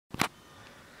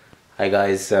Hi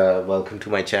guys, welcome to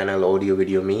my channel Audio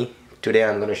Video Me. Today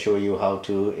I'm going to show you how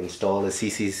to install a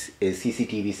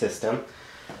CCTv system.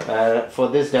 For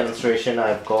this demonstration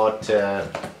I've got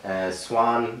a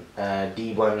Swan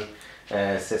D1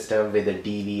 system with a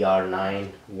DVR9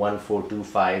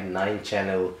 1425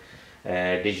 9-channel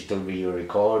digital video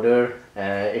recorder.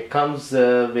 It comes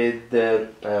with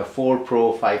 4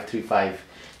 Pro 535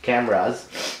 cameras,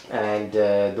 and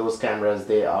those cameras,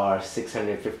 they are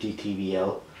 650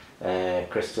 TVL,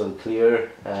 crystal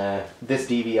clear. This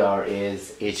DVR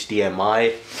is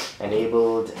HDMI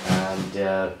enabled,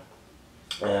 and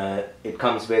it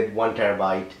comes with 1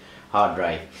 terabyte hard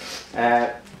drive.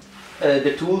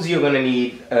 The tools you're gonna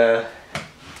need are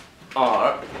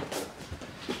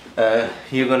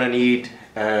you're gonna need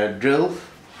a drill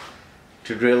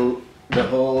to drill the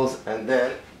holes, and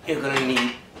then you're gonna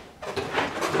need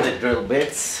the drill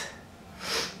bits,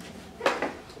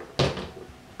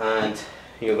 and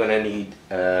you're gonna need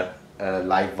a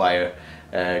live wire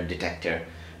detector.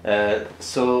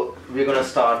 So we're gonna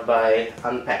start by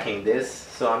unpacking this.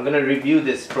 So I'm gonna review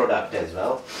this product as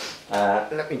well.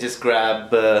 Let me just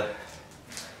grab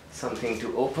something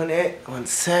to open it. One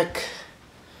sec.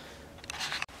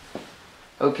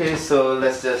 Okay, so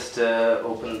let's just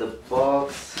open the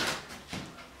box.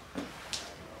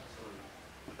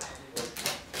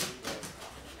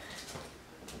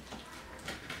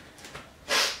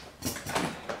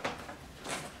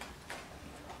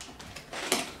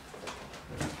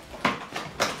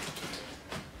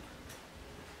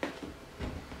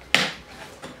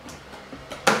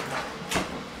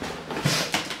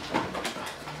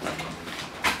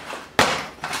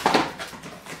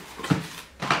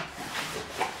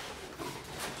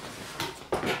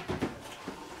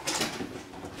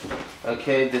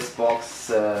 Okay, this box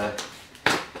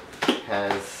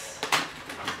has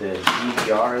the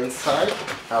DVR inside,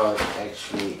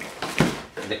 actually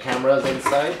the cameras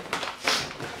inside.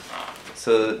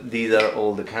 So these are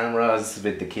all the cameras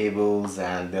with the cables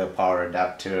and the power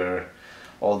adapter,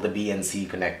 all the BNC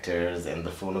connectors and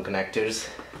the phono connectors.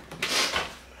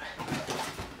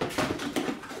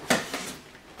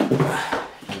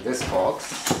 And this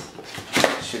box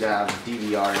should have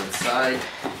DVR inside.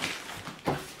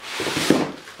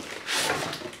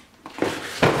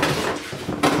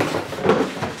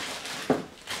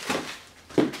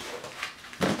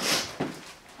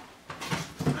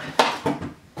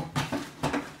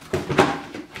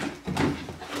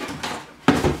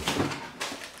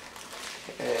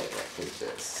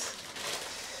 Just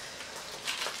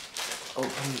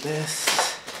open this.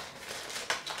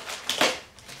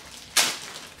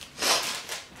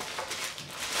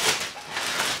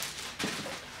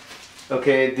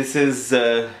 Okay, this is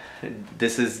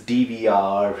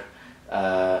DVR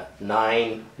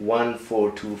 9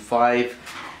 1425.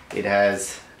 It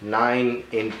has 9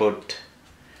 input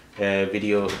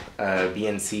video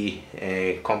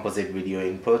BNC composite video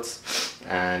inputs,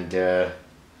 and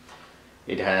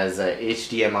it has a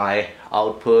HDMI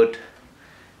output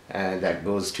that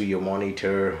goes to your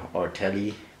monitor or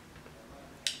telly.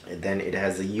 And then it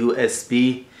has a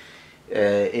USB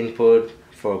input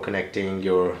for connecting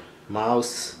your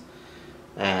mouse,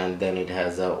 and then it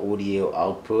has a audio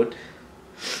output,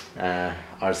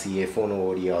 RCA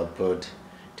phono audio output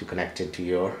to connect it to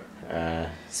your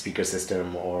speaker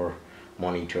system or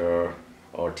monitor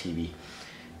or TV.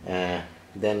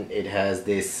 Then it has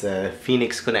this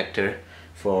Phoenix connector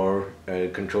for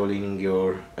controlling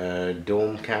your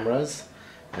dome cameras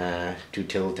to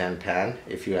tilt and pan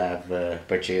if you have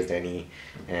purchased any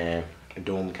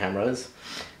dome cameras.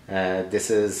 This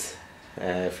is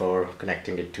for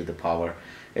connecting it to the power.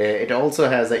 It also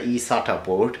has a eSATA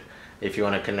port if you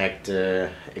want to connect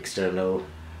external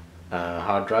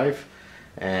hard drive.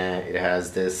 It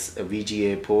has this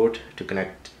VGA port to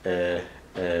connect to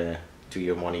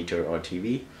your monitor or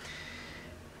TV.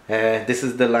 This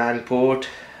is the LAN port,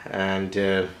 and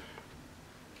to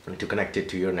connect it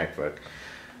to your network.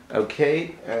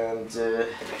 Okay, and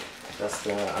that's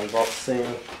the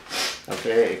unboxing.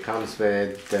 Okay, it comes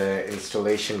with the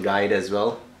installation guide as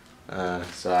well,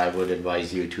 so I would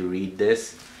advise you to read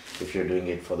this if you're doing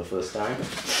it for the first time.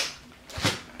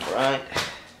 Alright.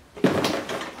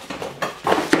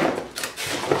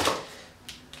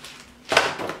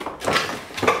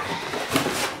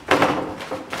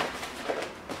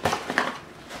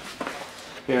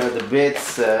 Here are the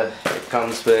bits. It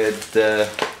comes with the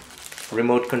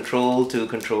remote control to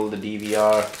control the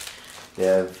DVR. They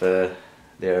have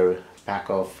their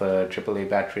pack of AAA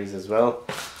batteries as well.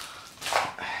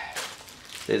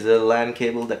 There's a LAN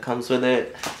cable that comes with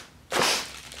it.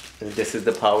 This is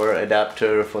the power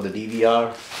adapter for the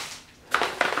DVR.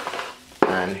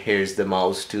 and here's the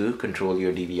mouse to control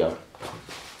your DVR.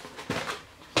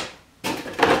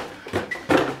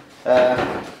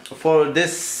 For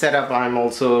this setup, I'm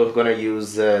also gonna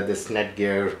use this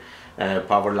Netgear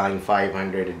Powerline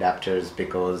 500 adapters,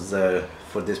 because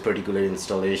for this particular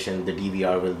installation the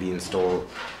DVR will be installed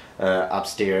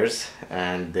upstairs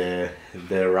and the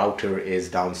router is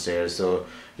downstairs. So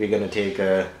we're gonna take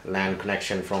a LAN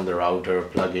connection from the router,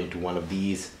 plug into one of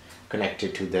these, connect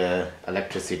it to the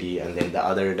electricity, and then the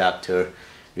other adapter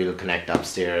will connect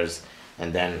upstairs,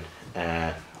 and then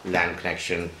LAN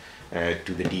connection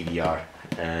to the DVR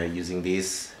using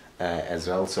these as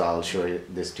well. So I'll show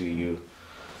this to you.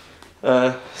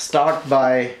 Start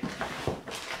by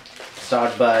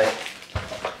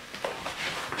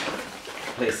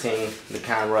placing the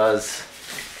cameras.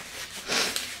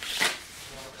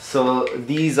 So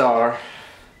these are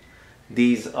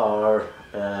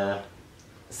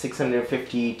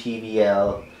 650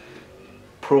 TVL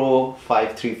Pro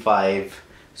 535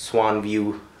 Swan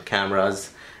View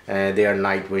cameras. They are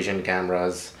night vision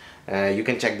cameras. You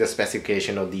can check the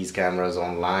specification of these cameras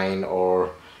online,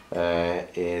 or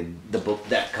in the book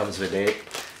that comes with it.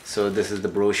 So this is the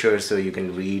brochure, so you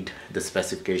can read the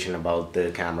specification about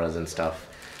the cameras and stuff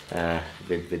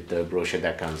with the brochure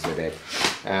that comes with it.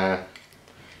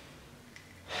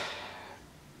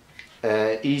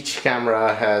 Each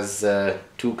camera has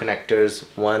two connectors.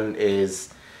 One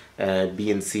is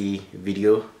BNC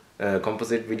video,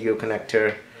 composite video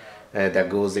connector that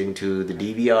goes into the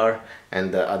DVR,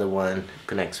 and the other one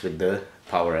connects with the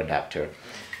power adapter.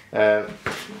 The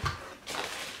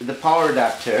power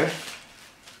adapter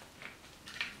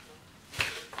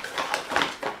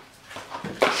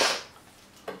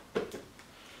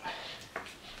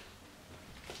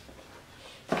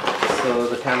so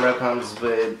the camera comes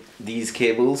with these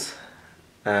cables.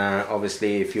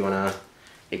 Obviously, if you want to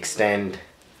extend,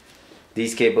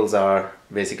 these cables are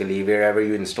basically wherever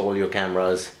you install your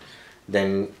cameras,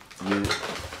 then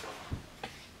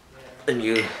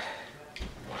you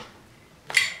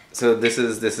so this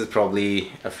is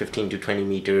probably a 15 to 20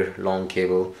 meter long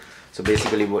cable. So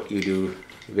basically what you do,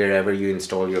 wherever you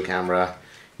install your camera,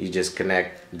 you just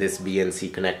connect this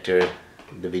BNC connector,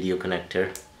 the video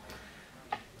connector,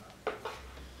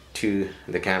 to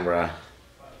the camera,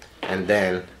 and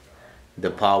then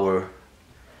the power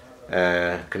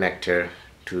connector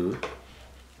to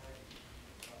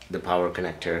the power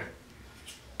connector,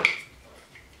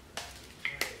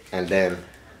 and then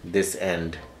this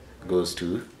end goes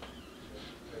to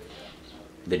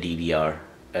the DVR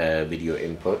video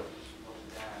input.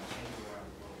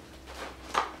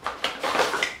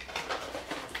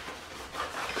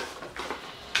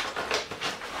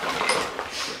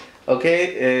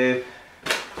 Okay,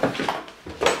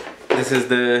 this is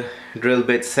the drill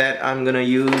bit set I'm gonna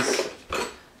use.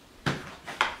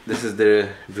 This is the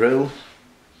drill.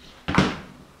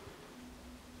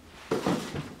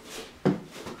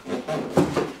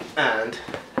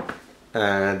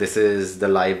 And this is the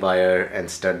live wire and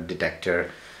stud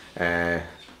detector.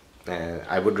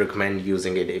 I would recommend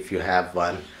using it if you have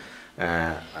one.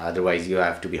 Otherwise you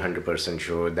have to be 100%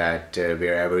 sure that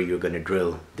wherever you're gonna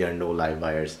drill there are no live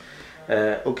wires.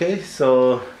 Okay,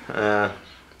 so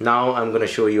now I'm gonna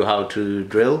show you how to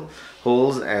drill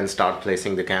holes and start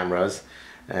placing the cameras,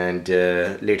 and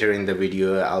later in the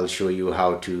video I'll show you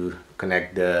how to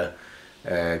connect the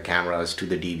cameras to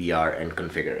the DVR and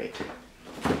configure it.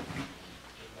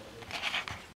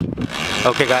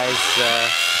 Okay guys,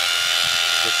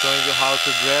 just showing you how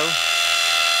to drill.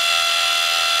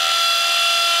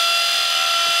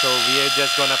 So we are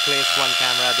just gonna place one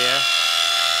camera there.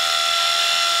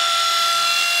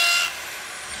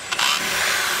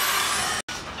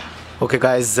 Okay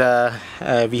guys,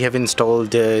 we have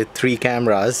installed 3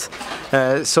 cameras.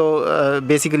 So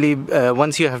basically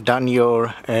once you have done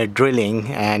your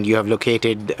drilling and you have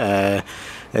located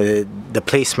the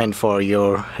placement for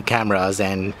your cameras,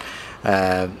 and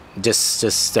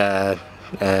just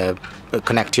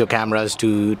connect your cameras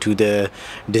to the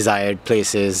desired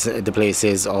places, the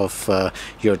places of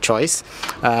your choice,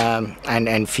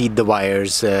 and feed the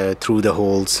wires through the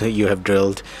holes you have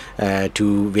drilled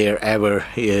to wherever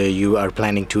you are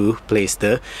planning to place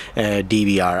the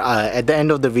DVR. At the end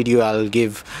of the video I'll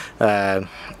give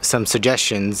some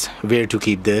suggestions where to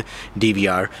keep the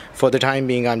DVR. For the time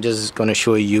being I'm just going to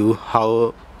show you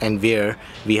how and where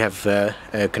we have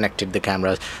connected the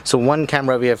cameras. So one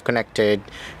camera we have connected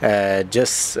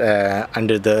just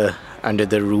under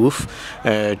the roof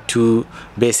to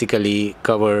basically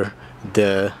cover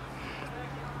the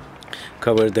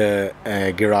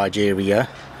garage area,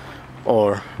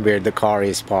 or where the car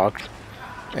is parked,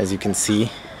 as you can see.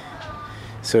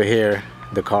 So here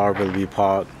the car will be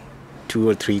parked, 2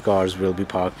 or 3 cars will be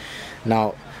parked.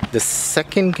 Now the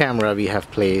second camera we have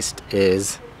placed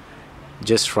is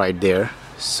just right there,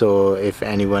 so if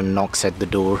anyone knocks at the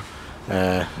door,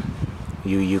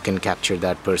 you can capture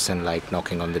that person like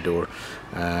knocking on the door,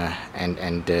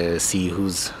 and see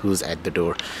who's at the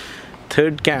door.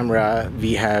 Third camera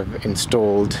we have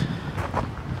installed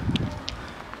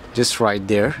just right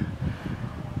there,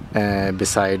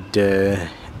 beside the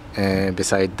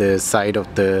side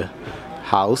of the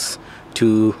house,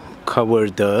 to cover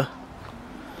the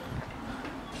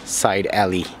side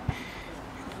alley.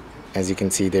 As you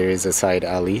can see, there is a side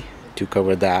alley. To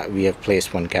cover that, we have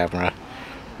placed one camera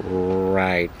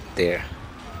right there.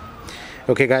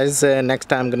 Okay guys, next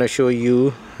time I'm gonna show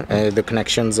you the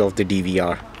connections of the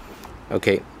DVR.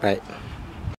 Okay, bye.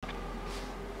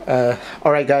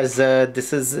 Alright guys,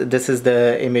 this is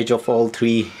the image of all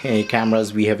 3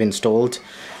 cameras we have installed.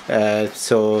 I'm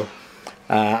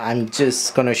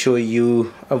just gonna show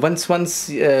you once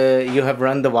you have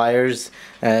run the wires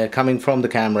coming from the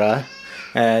camera,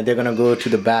 they're gonna go to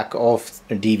the back of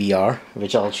the DVR,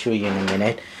 which I'll show you in a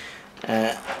minute.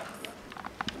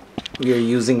 We are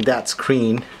using that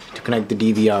screen to connect the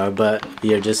DVR, but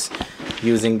we are just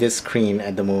using this screen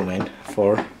at the moment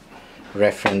for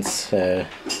reference,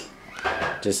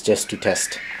 just to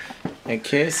test.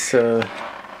 Okay, so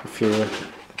if you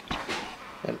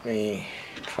let me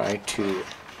try to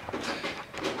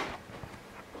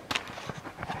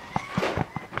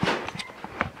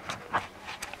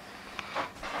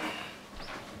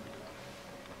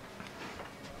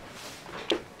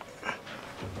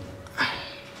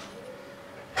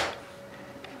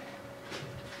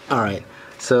Alright,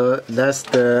 so that's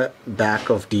the back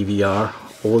of DVR.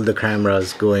 All the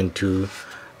cameras go into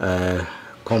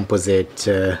composite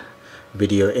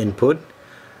video input,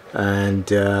 and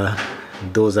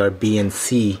those are B and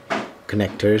C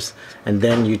connectors, and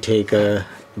then you take a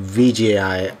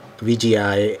VGA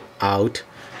out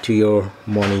to your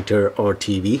monitor or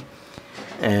TV,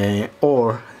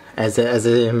 or as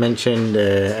I mentioned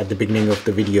at the beginning of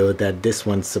the video, that this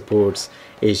one supports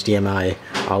HDMI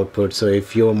output. So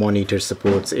if your monitor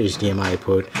supports HDMI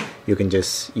port, you can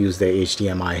just use the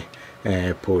HDMI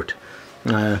port.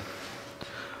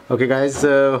 Okay guys,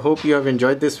 hope you have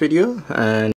enjoyed this video, and